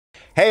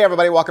Hey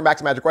everybody, welcome back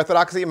to Magic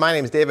Orthodoxy. My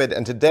name is David,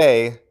 and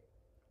today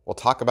we'll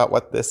talk about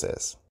what this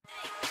is.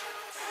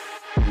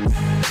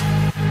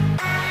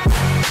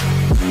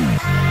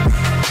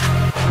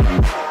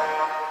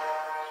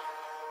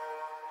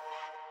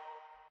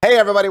 Hey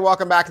everybody,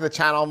 welcome back to the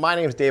channel. My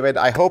name is David.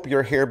 I hope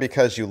you're here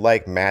because you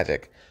like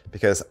magic,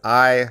 because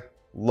I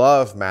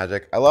love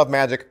magic. I love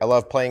magic. I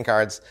love playing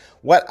cards.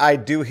 What I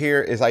do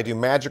here is I do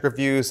magic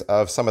reviews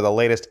of some of the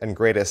latest and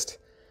greatest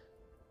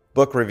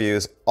book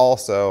reviews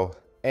also,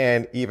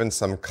 and even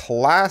some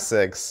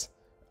classics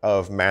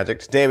of magic.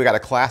 Today we got a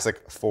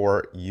classic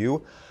for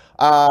you.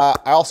 I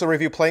also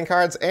review playing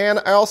cards, and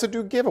I also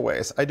do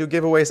giveaways. I do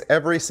giveaways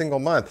every single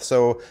month.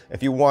 So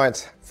if you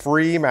want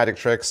free magic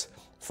tricks,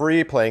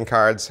 free playing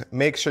cards,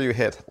 make sure you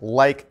hit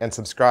like and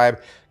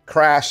subscribe,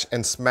 crash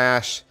and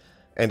smash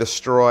and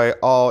destroy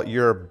all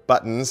your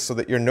buttons so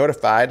that you're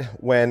notified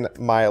when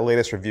my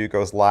latest review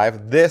goes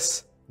live.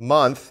 This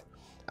month,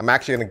 I'm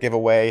actually gonna give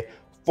away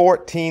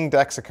 14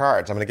 decks of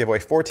cards. I'm gonna give away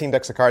 14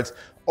 decks of cards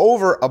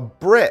over a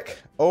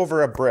brick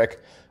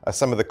of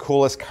some of the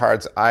coolest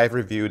cards I've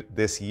reviewed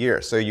this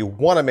year. So you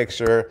wanna make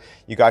sure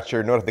you got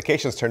your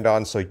notifications turned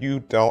on so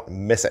you don't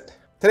miss it.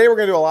 Today we're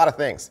gonna do a lot of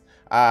things.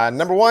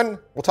 Number one,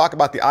 we'll talk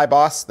about the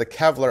iBoss, the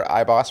Kevlar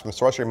iBoss from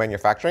Sorcery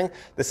Manufacturing.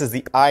 This is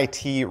the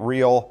IT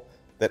reel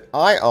that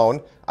I own.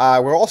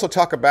 We'll also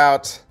talk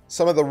about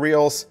some of the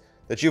reels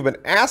that you've been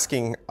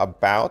asking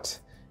about,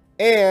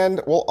 and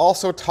we'll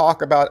also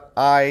talk about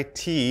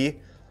IT,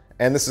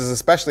 and this is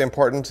especially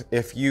important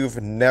if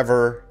you've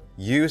never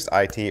used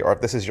IT or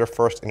if this is your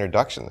first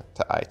introduction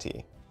to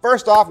IT.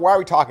 First off, why are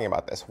we talking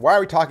about this? Why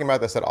are we talking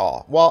about this at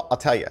all? Well, I'll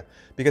tell you,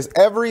 because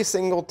every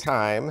single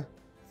time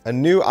a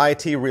new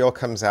IT reel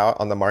comes out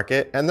on the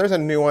market, and there's a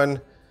new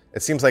one,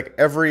 it seems like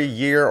every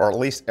year or at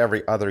least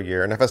every other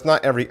year. And if it's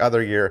not every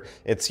other year,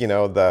 it's, you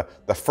know, the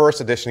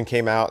first edition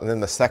came out and then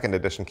the second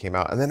edition came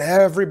out. And then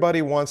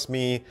everybody wants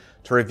me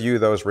to review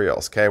those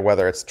reels, okay?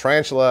 Whether it's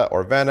Tarantula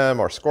or Venom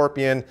or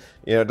Scorpion,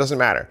 you know, it doesn't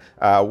matter.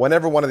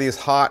 Whenever one of these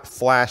hot,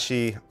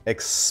 flashy,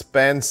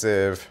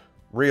 expensive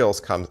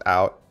reels comes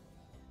out,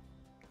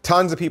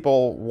 tons of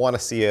people want to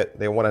see it.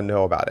 They want to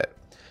know about it,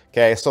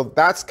 okay? So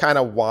that's kind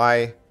of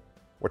why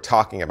we're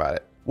talking about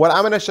it. What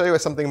I'm going to show you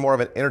is something more of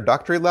an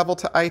introductory level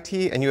to IT,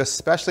 and you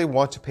especially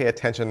want to pay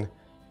attention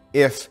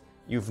if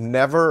you've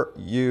never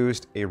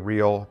used a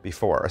reel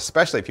before,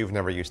 especially if you've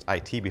never used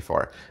IT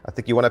before. I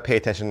think you want to pay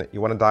attention,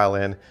 you want to dial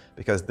in,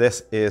 because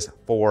this is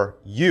for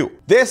you.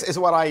 This is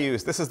what I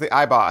use. This is the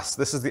iBoss.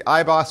 This is the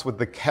iBoss with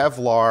the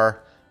Kevlar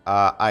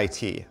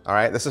IT, all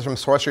right? This is from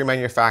Sorcery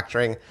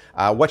Manufacturing.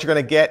 What you're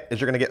going to get is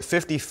you're going to get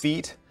 50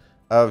 feet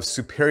of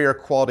superior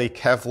quality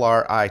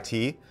Kevlar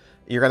IT.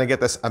 You're gonna get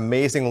this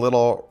amazing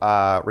little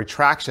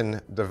retraction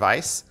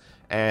device,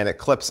 and it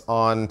clips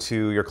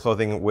onto your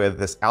clothing with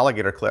this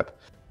alligator clip.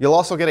 You'll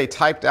also get a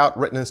typed out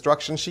written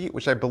instruction sheet,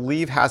 which I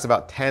believe has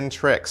about 10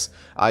 tricks.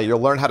 You'll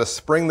learn how to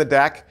spring the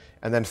deck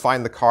and then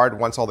find the card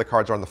once all the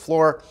cards are on the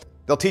floor.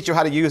 They'll teach you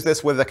how to use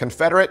this with a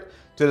Confederate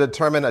to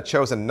determine a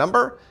chosen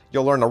number.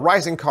 You'll learn a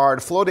rising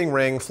card, floating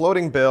ring,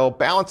 floating bill,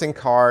 balancing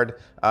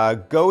card.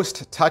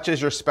 Ghost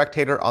touches your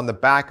spectator on the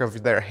back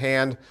of their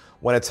hand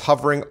when it's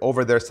hovering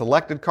over their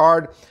selected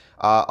card.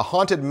 A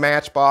haunted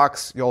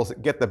matchbox. You'll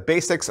get the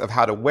basics of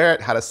how to wear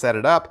it, how to set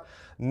it up.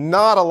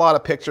 Not a lot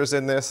of pictures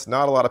in this,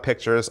 not a lot of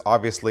pictures,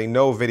 obviously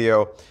no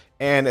video,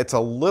 and it's a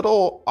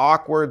little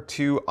awkward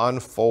to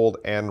unfold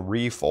and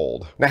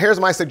refold. Now here's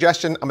my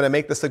suggestion. I'm gonna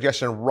make the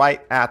suggestion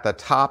right at the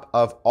top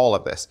of all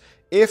of this.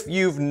 If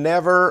you've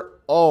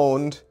never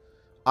owned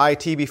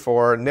IT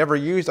before, never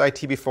used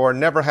IT before,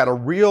 never had a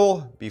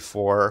reel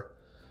before,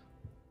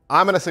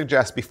 I'm gonna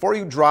suggest before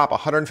you drop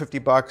 150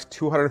 bucks,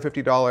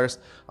 $250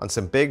 on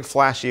some big,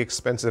 flashy,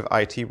 expensive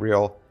IT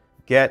reel,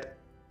 get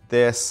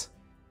this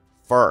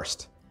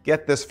first.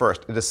 Get this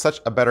first. It is such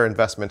a better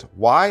investment.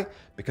 Why?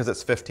 Because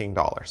it's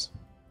 $15.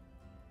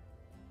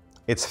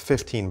 It's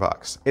 15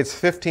 bucks. It's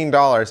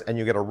 $15 and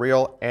you get a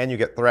reel and you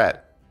get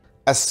thread.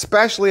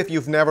 Especially if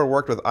you've never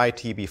worked with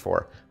IT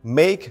before.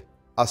 Make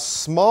a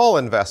small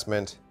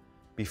investment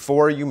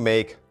before you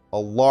make a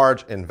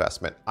large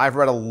investment. I've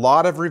read a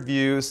lot of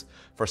reviews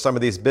for some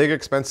of these big,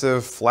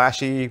 expensive,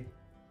 flashy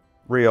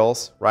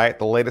reels, right?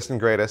 The latest and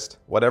greatest,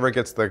 whatever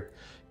gets the,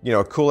 you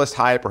know, coolest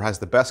hype or has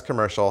the best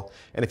commercial.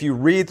 And if you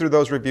read through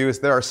those reviews,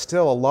 there are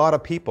still a lot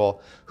of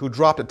people who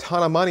dropped a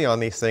ton of money on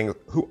these things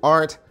who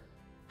aren't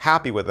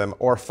happy with them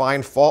or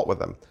find fault with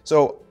them.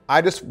 So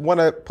I just want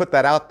to put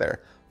that out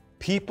there.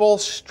 People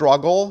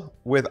struggle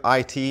with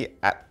IT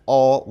at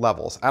all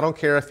levels. I don't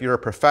care if you're a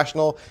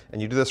professional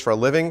and you do this for a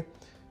living.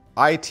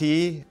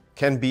 IT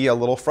can be a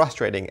little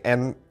frustrating.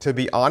 And to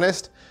be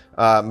honest,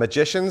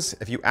 magicians,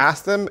 if you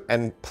ask them,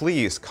 and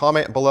please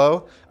comment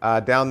below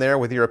down there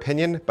with your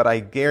opinion, but I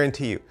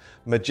guarantee you,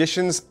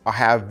 magicians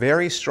have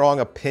very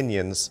strong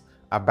opinions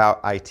about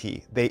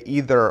IT. They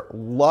either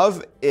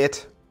love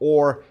it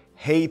or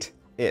hate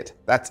it.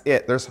 That's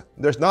it.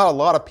 There's not a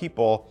lot of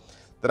people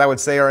that I would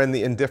say are in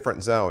the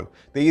indifferent zone.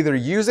 They either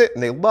use it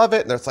and they love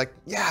it and it's like,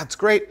 yeah, it's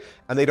great,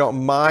 and they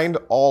don't mind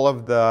all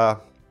of the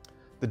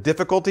the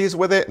difficulties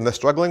with it and the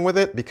struggling with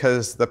it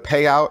because the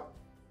payout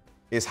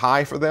is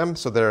high for them,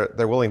 so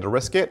they're willing to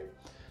risk it.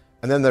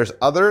 And then there's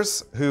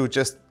others who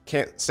just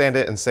can't stand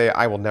it and say,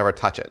 I will never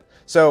touch it.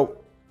 So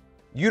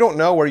you don't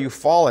know where you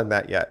fall in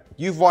that yet.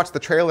 You've watched the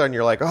trailer and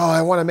you're like, oh,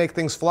 I want to make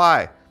things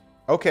fly.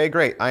 Okay,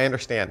 great, I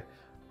understand.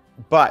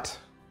 But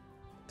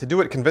to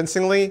do it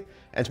convincingly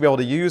and to be able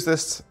to use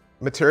this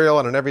material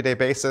on an everyday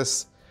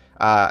basis,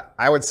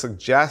 I would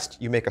suggest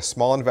you make a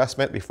small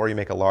investment before you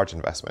make a large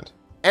investment.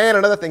 And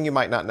another thing you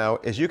might not know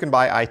is you can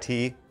buy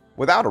IT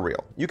without a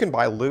reel. You can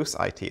buy loose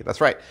IT,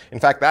 that's right. In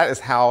fact, that is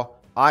how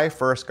I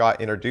first got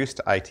introduced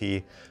to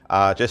IT,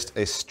 just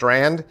a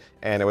strand,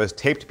 and it was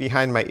taped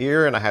behind my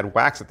ear, and I had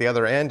wax at the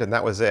other end, and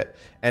that was it.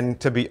 And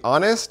to be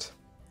honest,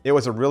 it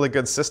was a really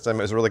good system.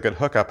 It was a really good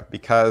hookup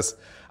because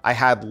I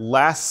had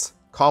less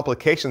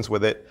complications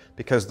with it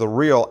because the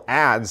reel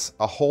adds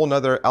a whole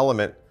nother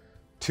element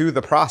to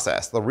the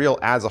process. The reel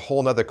adds a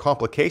whole nother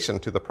complication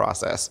to the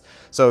process.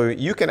 So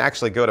you can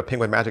actually go to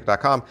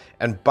penguinmagic.com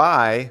and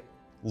buy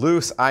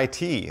loose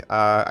IT.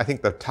 I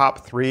think the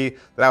top 3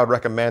 that I would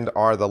recommend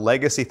are the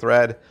legacy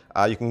thread.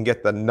 You can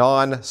get the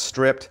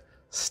non-stripped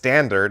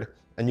standard,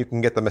 and you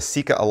can get the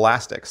Masika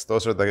elastics.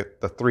 Those are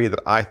the 3 that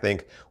I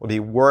think would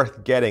be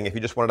worth getting if you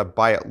just wanted to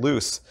buy it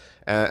loose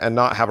and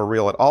not have a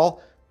reel at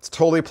all. It's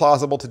totally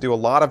plausible to do a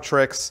lot of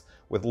tricks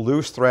with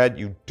loose thread.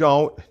 You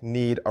don't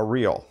need a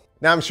reel.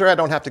 Now, I'm sure I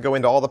don't have to go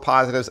into all the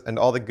positives and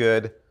all the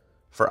good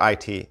for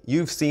IT.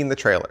 You've seen the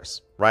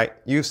trailers, right?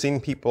 You've seen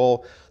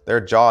people, their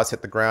jaws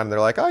hit the ground and they're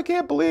like, I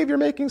can't believe you're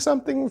making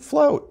something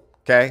float,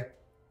 okay?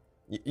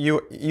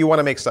 You want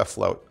to make stuff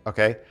float,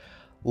 okay?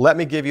 Let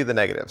me give you the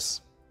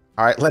negatives.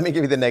 All right, let me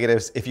give you the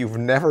negatives. If you've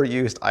never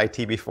used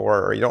IT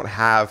before or you don't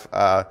have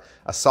a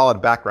solid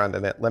background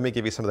in it, let me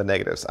give you some of the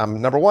negatives.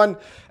 Number 1,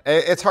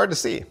 it's hard to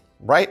see,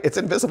 right? It's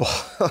invisible.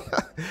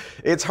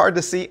 It's hard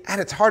to see and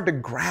it's hard to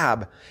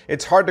grab.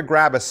 It's hard to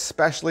grab,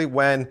 especially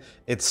when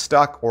it's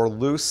stuck or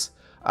loose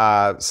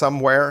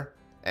somewhere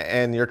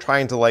and you're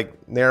trying to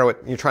like narrow it,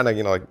 you're trying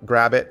to like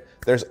grab it.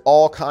 There's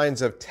all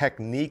kinds of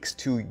techniques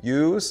to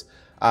ise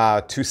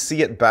to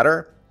see it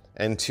better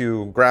and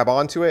to grab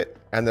onto it.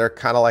 And they're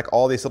kind of like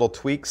all these little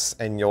tweaks,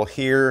 and you'll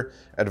hear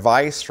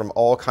advice from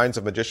all kinds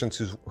of magicians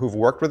who've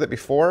worked with it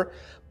before.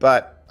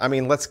 But I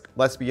mean,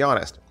 let's be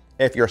honest.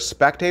 If your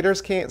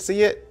spectators can't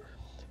see it,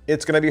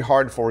 it's going to be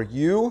hard for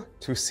you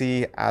to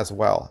see as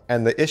well.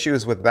 And the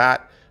issues with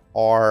that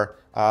are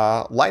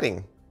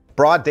lighting.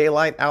 Broad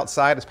daylight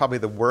outside is probably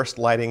the worst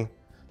lighting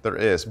there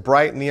is.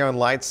 Bright neon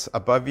lights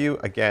above you,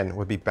 again,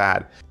 would be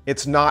bad.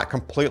 It's not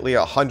completely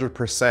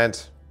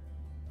 100%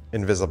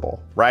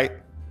 invisible, right?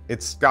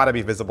 It's got to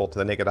be visible to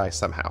the naked eye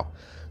somehow.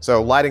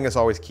 So lighting is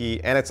always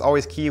key, and it's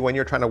always key when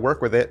you're trying to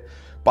work with it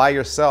by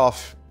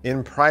yourself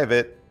in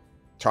private,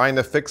 trying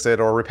to fix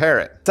it or repair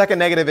it. Second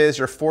negative is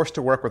you're forced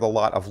to work with a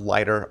lot of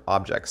lighter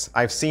objects.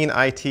 I've seen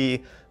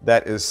IT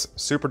that is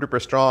super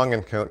duper strong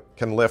and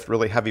can lift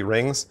really heavy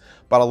rings,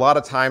 but a lot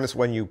of times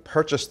when you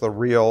purchase the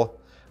reel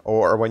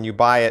or when you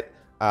buy it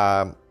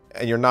and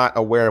you're not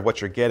aware of what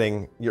you're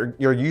getting,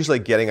 you're usually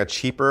getting a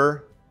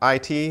cheaper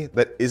IT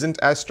that isn't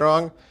as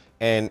strong.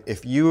 And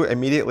if you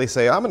immediately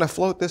say, I'm gonna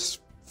float this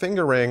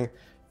finger ring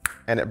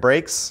and it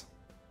breaks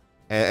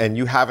and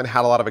you haven't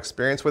had a lot of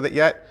experience with it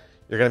yet,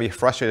 you're gonna be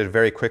frustrated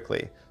very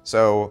quickly.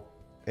 So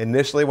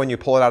initially when you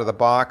pull it out of the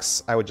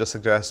box, I would just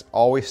suggest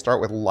always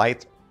start with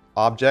light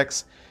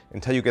objects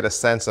until you get a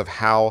sense of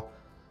how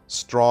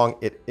strong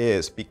it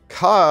is,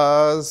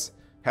 because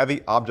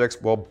heavy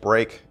objects will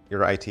break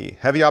your IT.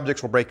 Heavy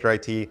objects will break your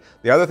IT.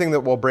 The other thing that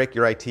will break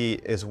your IT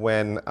is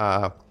when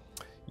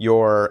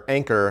your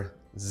anchor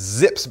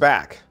zips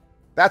back.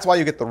 That's why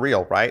you get the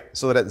reel, right?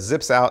 So that it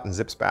zips out and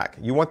zips back.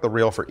 You want the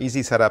reel for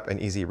easy setup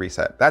and easy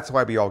reset. That's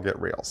why we all get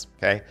reels,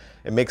 okay?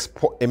 It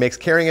makes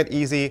carrying it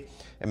easy.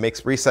 It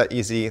makes reset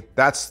easy.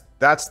 That's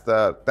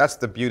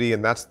the beauty,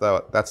 and that's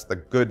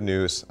the good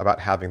news about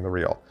having the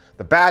reel.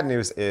 The bad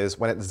news is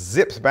when it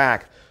zips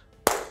back,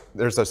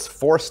 there's this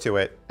force to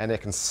it and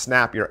it can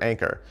snap your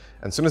anchor.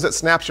 And as soon as it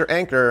snaps your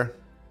anchor,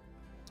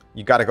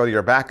 you got to go to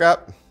your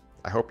backup.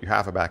 I hope you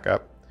have a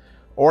backup,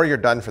 or you're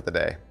done for the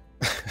day.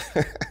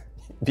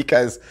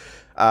 Because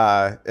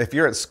if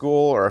you're at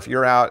school or if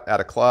you're out at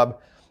a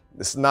club,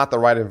 this is not the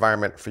right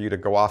environment for you to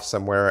go off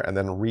somewhere and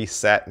then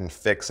reset and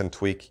fix and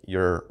tweak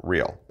your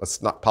reel. That's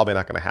probably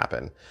not going to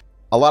happen.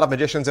 A lot of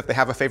magicians, if they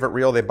have a favorite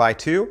reel, they buy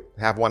 2,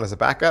 have one as a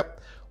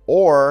backup,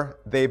 or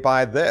they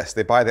buy this.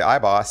 They buy the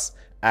iBoss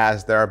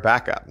as their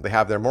backup. They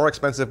have their more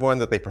expensive one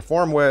that they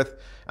perform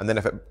with, and then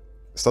if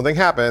something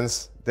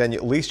happens, then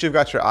at least you've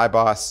got your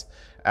iBoss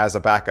as a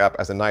backup,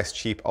 as a nice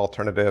cheap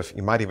alternative.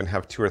 You might even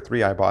have 2 or 3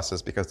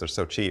 iBosses because they're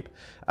so cheap,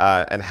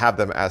 and have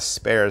them as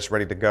spares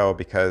ready to go,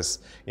 because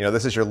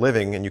this is your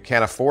living and you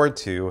can't afford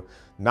to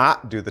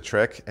not do the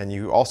trick, and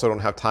you also don't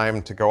have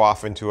time to go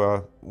off into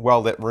a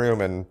well-lit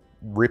room and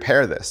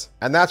repair this.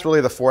 And that's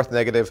really the fourth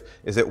negative,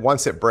 is that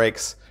once it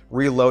breaks,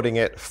 reloading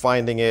it,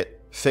 finding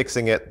it,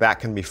 fixing it, that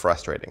can be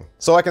frustrating.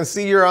 So I can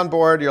see you're on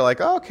board. You're like,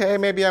 okay,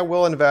 maybe I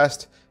will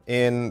invest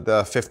in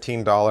the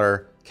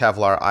 $15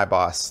 Kevlar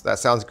iBoss. That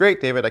sounds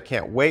great, David. I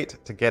can't wait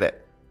to get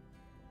it.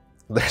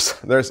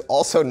 There's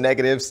also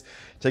negatives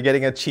to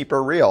getting a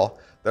cheaper reel.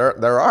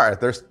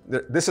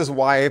 This is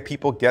why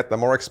people get the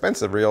more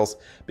expensive reels,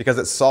 because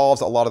it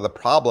solves a lot of the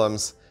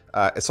problems.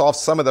 It solves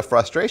some of the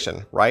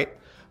frustration, right?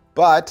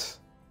 But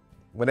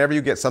whenever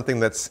you get something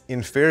that's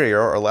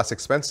inferior or less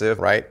expensive,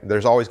 right,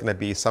 there's always going to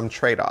be some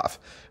trade-off.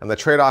 And the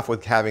trade-off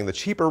with having the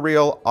cheaper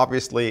reel,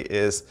 obviously,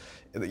 is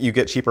you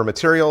get cheaper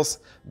materials.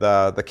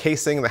 The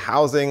casing, the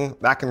housing,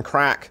 that can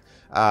crack.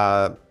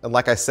 And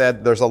like I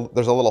said, there's a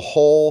little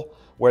hole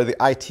where the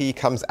IT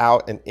comes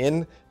out and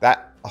in.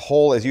 That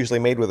hole is usually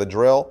made with a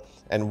drill.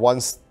 And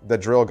once the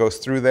drill goes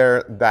through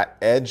there, that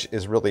edge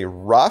is really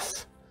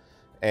rough.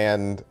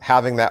 And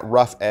having that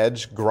rough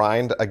edge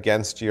grind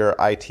against your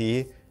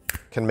IT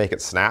can make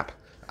it snap.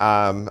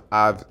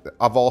 I've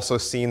also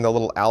seen the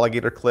little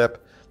alligator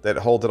clip that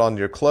holds it onto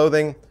your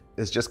clothing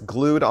is just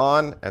glued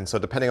on, and so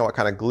depending on what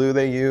kind of glue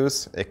they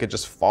use, it could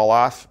just fall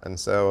off, and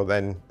so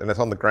then it's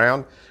on the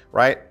ground,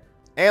 right?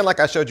 And like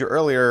I showed you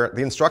earlier,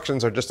 the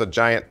instructions are just a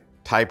giant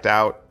typed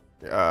out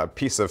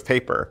piece of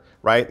paper,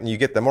 right? And you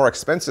get the more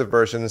expensive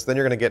versions, then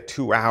you're gonna get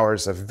 2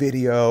 hours of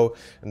video,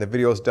 and the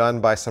video is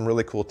done by some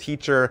really cool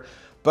teacher.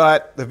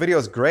 But the video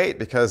is great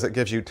because it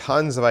gives you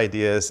tons of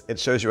ideas. It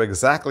shows you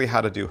exactly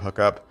how to do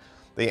hookup.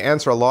 They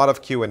answer a lot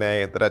of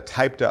Q&A that a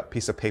typed up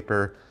piece of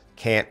paper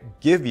can't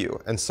give you.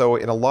 And so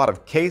in a lot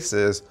of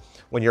cases,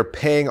 when you're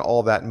paying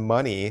all that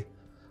money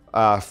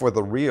for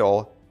the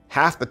reel,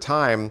 half the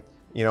time,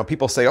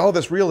 people say, oh,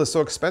 this reel is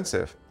so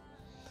expensive.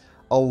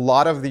 A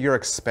lot of your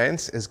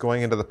expense is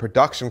going into the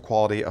production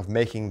quality of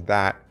making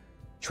that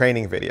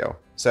training video.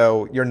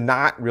 So you're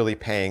not really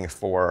paying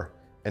for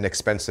an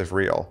expensive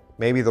reel.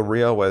 Maybe the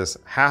reel was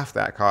half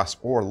that cost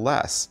or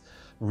less.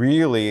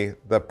 Really,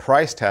 the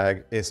price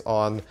tag is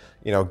on,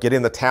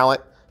 getting the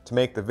talent to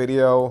make the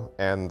video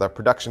and the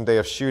production day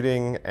of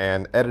shooting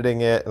and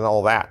editing it and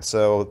all that.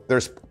 So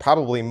there's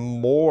probably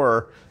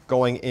more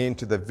going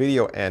into the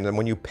video end. And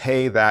when you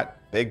pay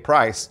that big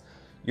price,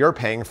 you're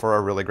paying for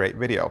a really great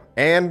video.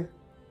 And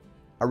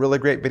a really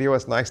great video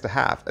is nice to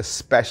have,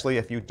 especially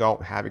if you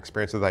don't have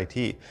experience with IT.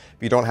 If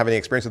you don't have any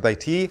experience with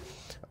IT,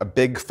 a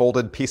big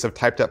folded piece of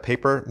typed up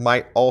paper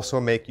might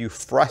also make you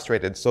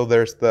frustrated. So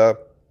there's the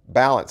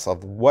balance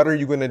of what are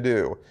you going to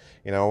do?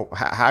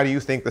 How do you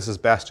think this is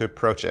best to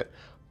approach it?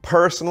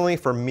 Personally,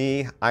 for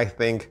me, I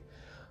think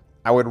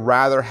I would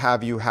rather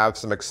have you have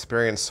some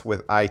experience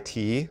with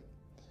IT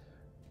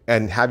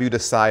and have you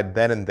decide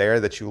then and there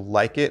that you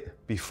like it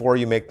before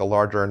you make the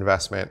larger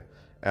investment.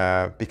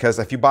 Because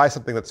if you buy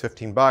something that's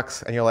 15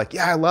 bucks and you're like,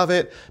 yeah, I love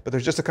it, but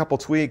there's just a couple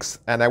tweaks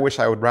and I wish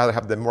I would rather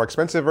have the more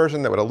expensive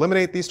version that would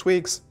eliminate these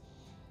tweaks,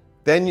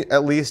 then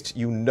at least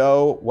you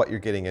know what you're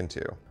getting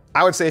into.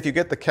 I would say if you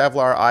get the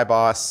Kevlar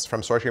iBoss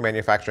from Sorcery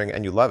Manufacturing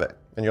and you love it,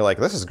 and you're like,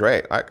 this is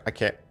great,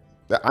 this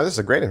is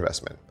a great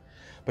investment,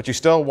 but you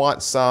still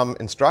want some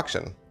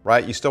instruction,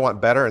 right? You still want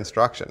better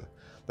instruction.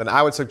 Then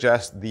I would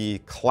suggest the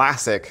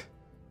classic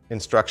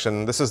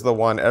instruction. This is the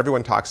one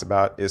everyone talks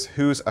about, is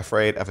Who's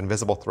Afraid of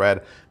Invisible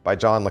Thread by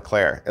John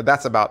LeClaire.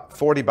 That's about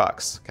 40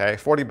 bucks, okay?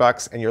 40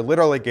 bucks, and you're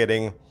literally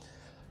getting,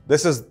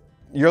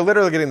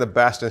 the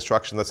best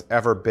instruction that's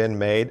ever been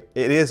made.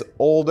 It is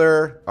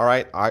older, all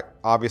right?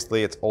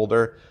 Obviously it's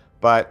older,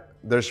 but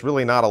there's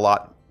really not a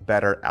lot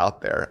better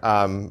out there.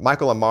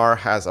 Michael Amar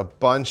has a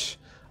bunch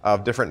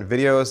of different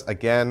videos.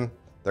 Again,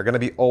 they're gonna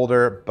be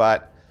older,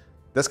 but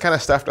this kind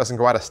of stuff doesn't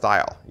go out of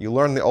style. You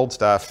learn the old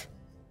stuff,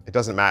 it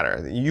doesn't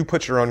matter. You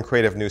put your own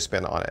creative new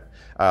spin on it.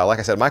 Like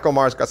I said, Michael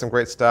Mar's got some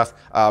great stuff.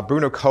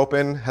 Bruno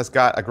Copen has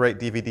got a great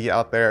DVD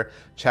out there.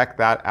 Check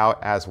that out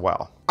as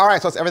well. All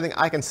right, so that's everything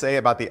I can say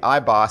about the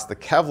iBoss, the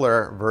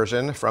Kevlar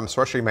version from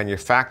Sorcery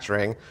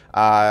Manufacturing.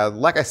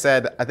 Like I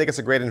said, I think it's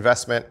a great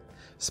investment,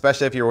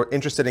 especially if you're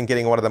interested in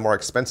getting one of the more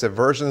expensive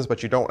versions,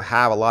 but you don't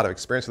have a lot of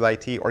experience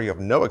with IT or you have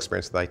no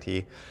experience with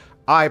IT.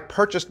 I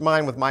purchased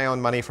mine with my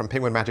own money from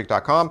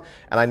penguinmagic.com,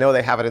 and I know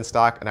they have it in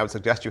stock, and I would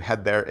suggest you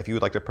head there if you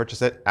would like to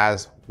purchase it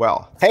as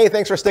well. Hey,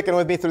 thanks for sticking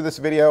with me through this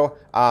video.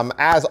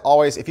 As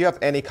always, if you have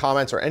any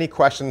comments or any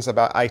questions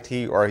about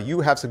IT, or you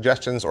have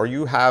suggestions, or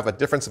you have a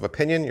difference of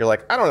opinion, you're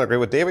like, I don't agree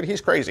with David, he's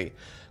crazy.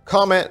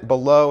 Comment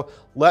below,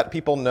 let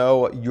people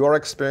know your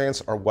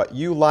experience or what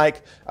you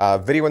like,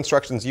 video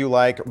instructions you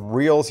like,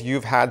 reels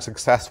you've had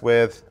success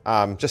with,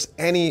 just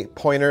any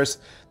pointers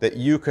that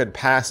you could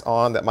pass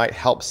on that might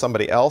help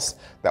somebody else.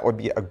 That would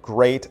be a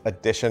great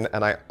addition,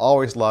 and I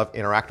always love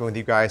interacting with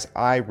you guys.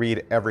 I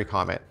read every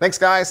comment. Thanks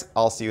guys,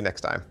 I'll see you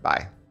next time,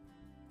 bye.